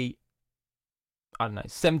don't know,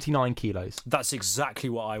 79 kilos. That's exactly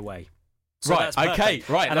what I weigh. So right, okay,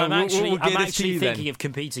 right. And I'm actually thinking of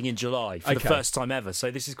competing in July for the first time ever,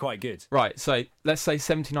 so this is quite good. Right, so let's say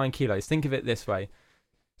 79 kilos. Think of it this way.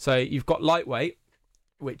 So you've got lightweight,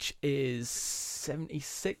 which is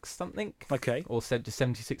 76 something. Okay. Or said to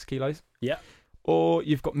 76 kilos. Yeah. Or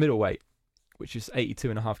you've got middleweight, which is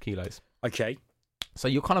 82.5 kilos. Okay. So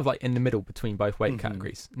you're kind of like in the middle between both weight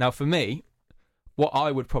categories. Now, for me, what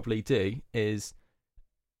I would probably do is,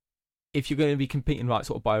 if you're going to be competing by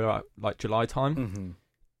July time,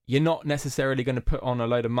 you're not necessarily going to put on a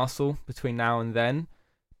load of muscle between now and then.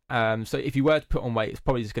 So if you were to put on weight, it's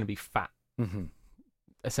probably just going to be fat,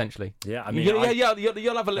 essentially. Yeah, I mean, you'll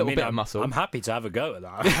have a little bit of muscle. I'm happy to have a go at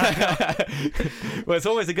that. Well, it's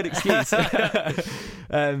always a good excuse.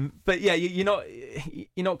 But yeah, you're not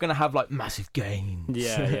going to have like massive gains.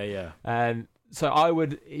 Yeah. So I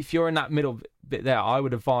would, if you're in that middle bit there, I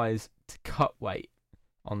would advise to cut weight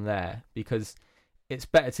on there, because it's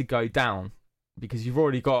better to go down, because you've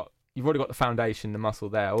already got the foundation, the muscle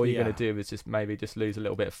there. All you're going to do is just lose a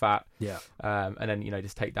little bit of fat. Yeah. And then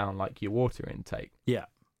just take down like your water intake. Yeah.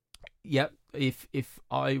 Yep. If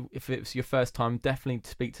it's your first time, definitely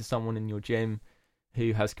speak to someone in your gym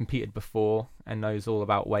who has competed before and knows all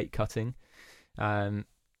about weight cutting.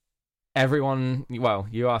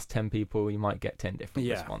 You ask 10 people, you might get 10 different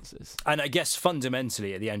responses. And I guess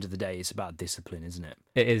fundamentally, at the end of the day, it's about discipline, isn't it?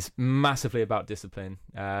 It is massively about discipline.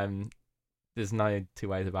 There's no two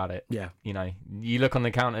ways about it. Yeah. You look on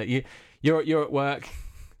the counter, you're at work,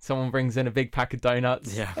 someone brings in a big pack of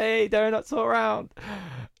donuts. Yeah. Hey, donuts all around.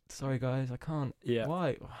 Sorry, guys, I can't. Yeah.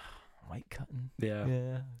 Why? Weight cutting. Yeah.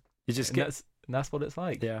 Yeah. You just that's what it's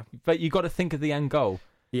like. Yeah. But you got to think of the end goal.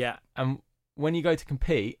 Yeah. And when you go to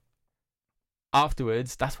compete,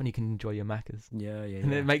 afterwards, that's when you can enjoy your Maccas. Yeah.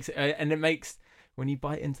 And it makes when you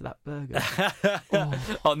bite into that burger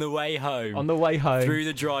on the way home through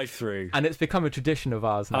the drive-through, and it's become a tradition of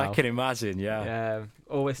ours now. I can imagine. Yeah.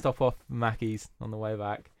 Always stop off Mackey's on the way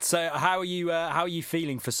back. So how are you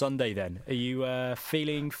feeling for Sunday then? Are you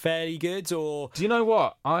feeling fairly good, or do you know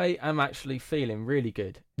what? I am actually feeling really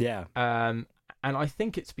good. Yeah. And I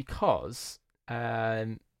think it's because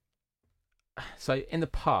so in the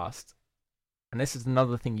past. And this is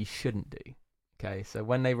another thing you shouldn't do. Okay, so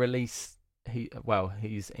when they release, he's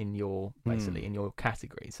in your in your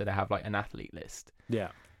category, so they have like an athlete list.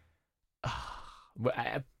 Yeah.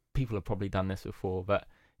 People have probably done this before, but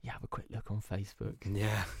you have a quick look on Facebook.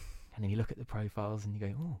 Yeah. And then you look at the profiles and you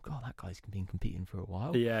go, oh god, that guy's been competing for a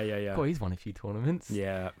while. Yeah. God, he's won a few tournaments.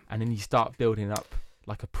 Yeah. And then you start building up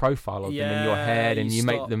like a profile of them in your head, and you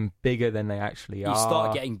make them bigger than they actually are. You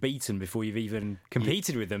start getting beaten before you've even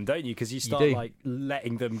competed with them, don't you? Because you start like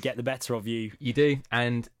letting them get the better of you. You do,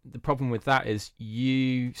 and the problem with that is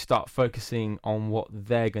you start focusing on what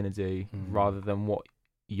they're going to do rather than what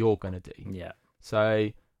you're going to do. Yeah. So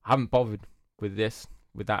I haven't bothered with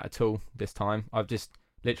that at all this time. I've just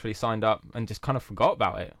literally signed up and just kind of forgot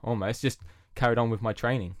about it almost. Just carried on with my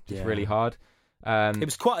training, just really hard. It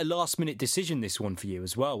was quite a last-minute decision, this one for you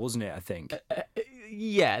as well, wasn't it, I think?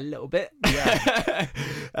 Yeah, a little bit. Yeah.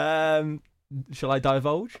 Shall I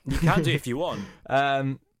divulge? You can do if you want.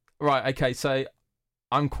 Right, okay, so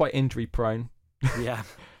I'm quite injury-prone. Yeah.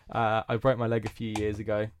 I broke my leg a few years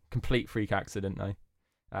ago. Complete freak accident, though.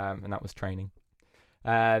 And that was training.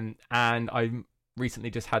 And I recently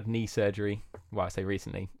just had knee surgery. Well, I say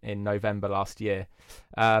recently, in November last year.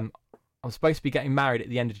 I was supposed to be getting married at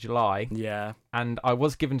the end of July. Yeah. And I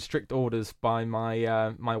was given strict orders by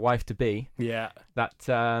my my wife-to-be. Yeah. That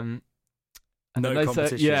no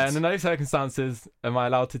competitions. under no circumstances am I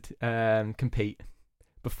allowed to compete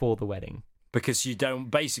before the wedding. Because you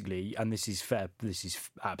don't, basically, and this is fair, this is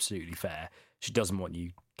absolutely fair, she doesn't want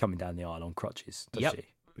you coming down the aisle on crutches, does she?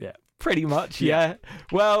 Yeah. Pretty much, yeah.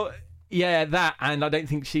 Well, yeah, that, and I don't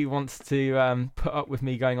think she wants to put up with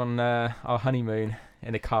me going on our honeymoon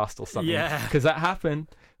in a cast or something. Yeah. Because that happened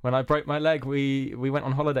when I broke my leg. We went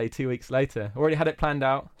on holiday 2 weeks later. Already had it planned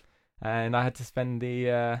out, and I had to spend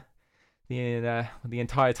the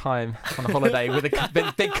entire time on a holiday with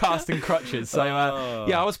a big cast and crutches. So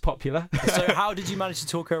yeah, I was popular. So how did you manage to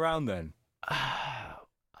talk her around then?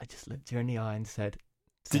 I just looked her in the eye and said,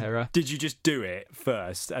 Sarah. Did you just do it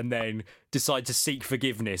first and then decide to seek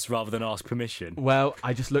forgiveness rather than ask permission? Well,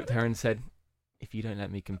 I just looked at her and said, if you don't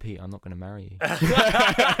let me compete, I'm not going to marry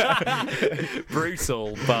you.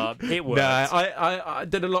 Brutal, but it worked. No, I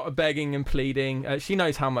did a lot of begging and pleading. She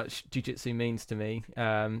knows how much jiu-jitsu means to me.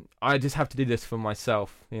 I just have to do this for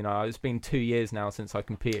myself. You know, it's been 2 years now since I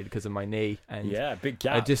competed because of my knee. And yeah, big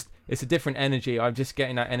gap. It's a different energy. I'm just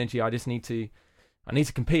getting that energy. I need to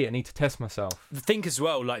compete. I need to test myself. Think as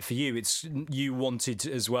well, like for you, it's you wanted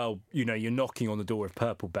as well. You know, you're knocking on the door of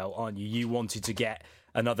purple belt, aren't you? You wanted to get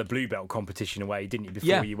another blue belt competition away, didn't you?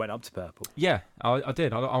 Before you went up to purple. Yeah, I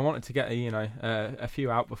did. I wanted to get a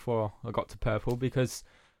few out before I got to purple because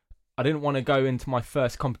I didn't want to go into my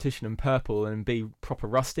first competition in purple and be proper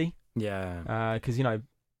rusty. Yeah. Because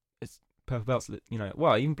it's purple belts.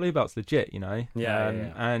 Well, even blue belts legit.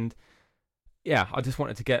 Yeah. And yeah, I just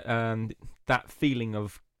wanted to get that feeling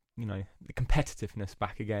of the competitiveness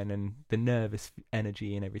back again and the nervous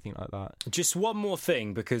energy and everything like that. Just one more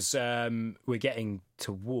thing, because we're getting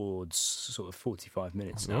towards sort of 45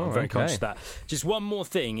 minutes now. I'm very conscious of that. Just one more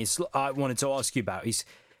thing I wanted to ask you about is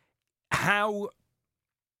how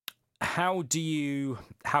can you,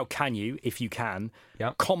 if you can,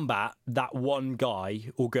 combat that one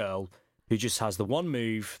guy or girl who just has the one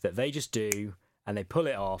move that they just do and they pull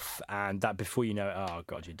it off, and that before you know it, oh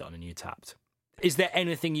God, you're done and you're tapped. Is there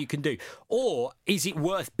anything you can do? Or is it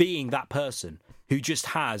worth being that person who just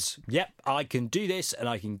has, I can do this and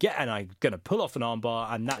I'm going to pull off an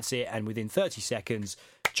armbar and that's it, and within 30 seconds,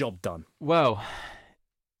 job done? Well,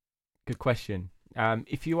 good question.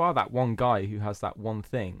 If you are that one guy who has that one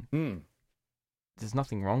thing, there's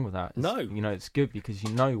nothing wrong with that. No. It's good because you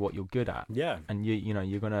know what you're good at. Yeah. And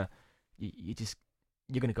you're going to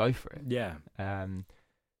go for it. Yeah.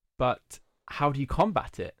 But how do you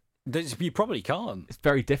combat it? You probably can't. It's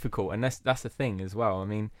very difficult, and that's the thing as well. I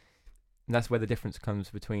mean, that's where the difference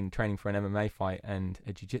comes between training for an MMA fight and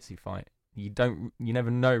a jiu-jitsu fight. You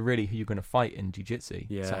never know really who you're going to fight in jiu-jitsu.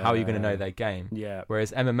 Yeah. So how are you going to know their game? Yeah.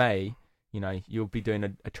 Whereas MMA, you'll be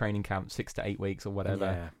doing a training camp 6 to 8 weeks or whatever.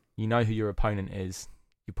 Yeah. You know who your opponent is.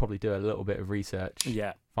 You probably do a little bit of research.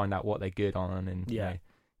 Yeah. Find out what they're good on, and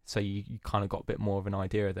so you kind of got a bit more of an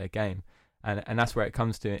idea of their game. And that's where it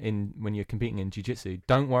comes to when you're competing in jiu-jitsu.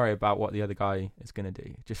 Don't worry about what the other guy is going to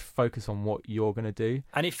do. Just focus on what you're going to do.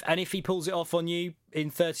 And if he pulls it off on you in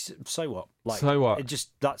 30, so what? So what?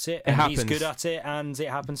 That's it. It happens. He's good at it, and it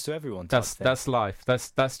happens to everyone. That's life.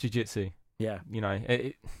 That's jiu-jitsu. Yeah.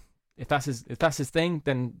 If that's his thing,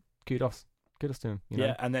 then kudos to him.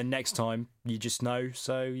 Yeah. And then next time you just know,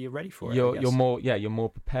 so you're ready for it. You're more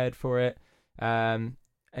prepared for it.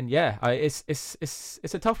 And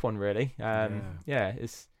it's a tough one, really.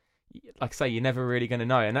 It's like I say, you're never really going to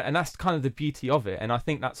know, and that's kind of the beauty of it. And I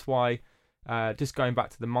think that's why, just going back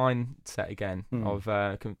to the mindset again of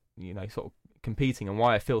sort of competing, and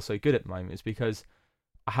why I feel so good at the moment is because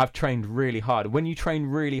I have trained really hard. When you train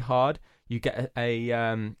really hard, you get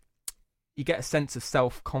a sense of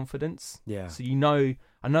self-confidence. Yeah. So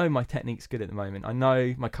I know my technique's good at the moment. I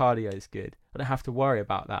know my cardio is good. I don't have to worry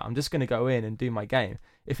about that. I'm just going to go in and do my game.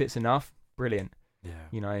 If it's enough, brilliant.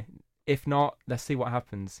 Yeah. If not, let's see what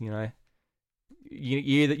happens.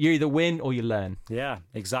 you either win or you learn. Yeah,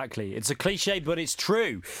 exactly. It's a cliche, but it's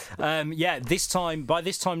true. By this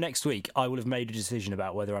time next week, I will have made a decision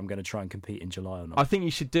about whether I'm going to try and compete in July or not. I think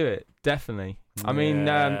you should do it, definitely. I mean,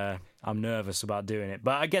 I'm nervous about doing it,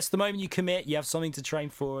 but I guess the moment you commit, you have something to train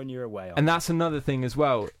for, and you're away. And that's another thing as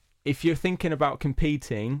well. If you're thinking about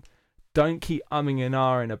competing, don't keep umming and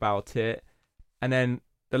ahhing about it, and then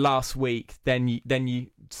the last week, then you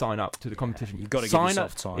sign up to the competition. You've got to give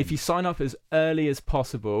yourself time. If you sign up as early as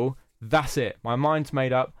possible, that's it. My mind's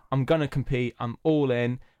made up. I'm gonna compete. I'm all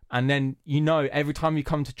in. And then every time you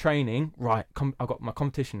come to training, right? I've got my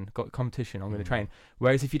competition. I'm going to train.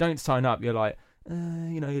 Whereas if you don't sign up, you're like,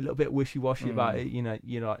 you're a little bit wishy-washy about it.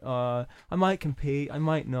 You're like, I might compete, I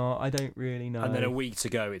might not, I don't really know. And then a week to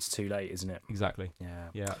go, it's too late, isn't it? Exactly.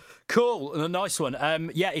 Yeah. Cool. A nice one.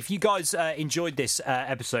 If you guys enjoyed this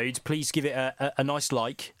episode, please give it a nice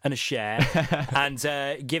like and a share, and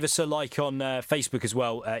give us a like on Facebook as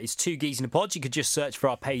well. It's Two Geese in a Pod. You could just search for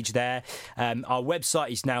our page there. Our website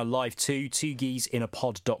is now live too,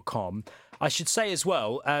 twogeesinapod.com. I should say as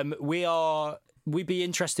well, we'd be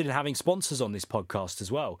interested in having sponsors on this podcast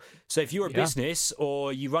as well. So if you're a business,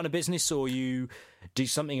 or you run a business, or you do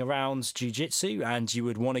something around jiu-jitsu and you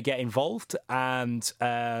would want to get involved and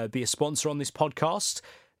be a sponsor on this podcast,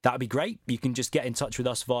 that would be great. You can just get in touch with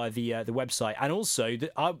us via the website. And also,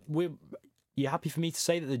 you're happy for me to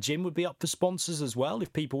say that the gym would be up for sponsors as well,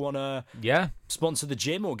 if people want to sponsor the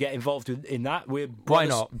gym or get involved in that. We're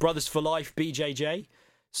Brothers for Life, BJJ.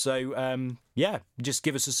 So, just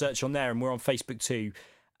give us a search on there, and we're on Facebook too.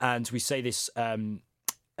 And we say this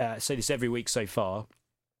every week so far.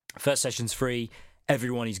 First session's free.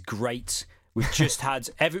 Everyone is great. We've just had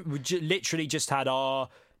literally just had our,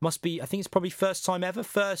 I think it's probably first time ever,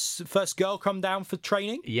 first girl come down for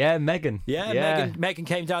training. Yeah, Megan. Megan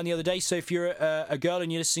came down the other day. So if you're a girl and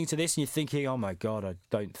you're listening to this and you're thinking, oh my God, I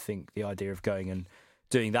don't think the idea of going and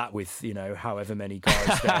doing that with, however many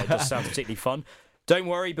guys there does sound particularly fun. Don't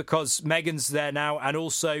worry, because Megan's there now, and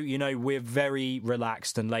also, we're very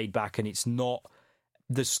relaxed and laid back, and it's not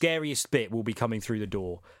the scariest bit will be coming through the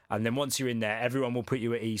door. And then once you're in there, everyone will put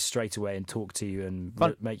you at ease straight away and talk to you and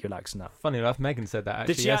make you relax and that. Funny enough, Megan said that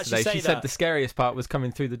Did she yesterday. Say she said the scariest part was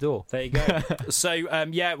coming through the door. There you go. So,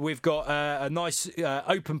 we've got a nice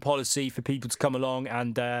open policy for people to come along,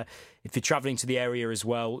 and if you're travelling to the area as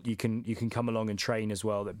well, you can come along and train as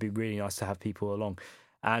well. That'd be really nice to have people along.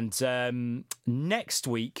 And next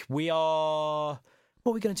week what are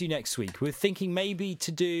we going to do next week? We're thinking maybe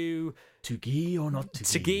to do to gi or not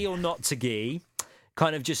to gi or not to gi,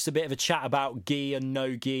 kind of just a bit of a chat about gi and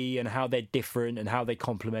no gi and how they're different and how they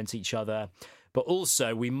complement each other. But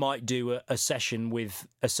also we might do a session with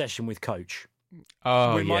Coach.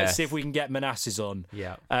 We might see if we can get Manasses on.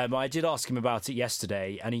 Yeah. I did ask him about it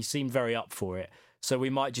yesterday, and he seemed very up for it. So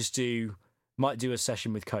we might just do a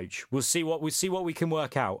session with Coach. We'll see what we can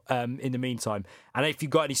work out in the meantime. And if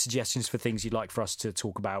you've got any suggestions for things you'd like for us to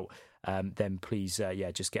talk about, then please,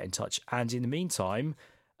 just get in touch. And in the meantime,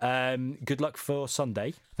 good luck for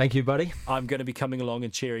Sunday. Thank you, buddy. I'm going to be coming along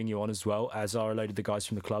and cheering you on, as well, as are a load of the guys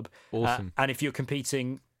from the club. Awesome. And if you're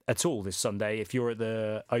competing at all this Sunday, if you're at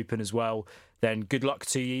the Open as well, then good luck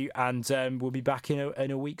to you. And we'll be back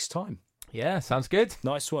in a week's time. Yeah, sounds good.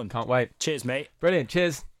 Nice one. Can't wait. Cheers, mate. Brilliant.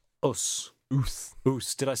 Cheers. Us. Oos.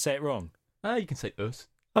 Oos. Did I say it wrong? You can say us.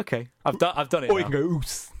 Okay. I've done it. Or now. you can go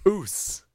oos. Oos.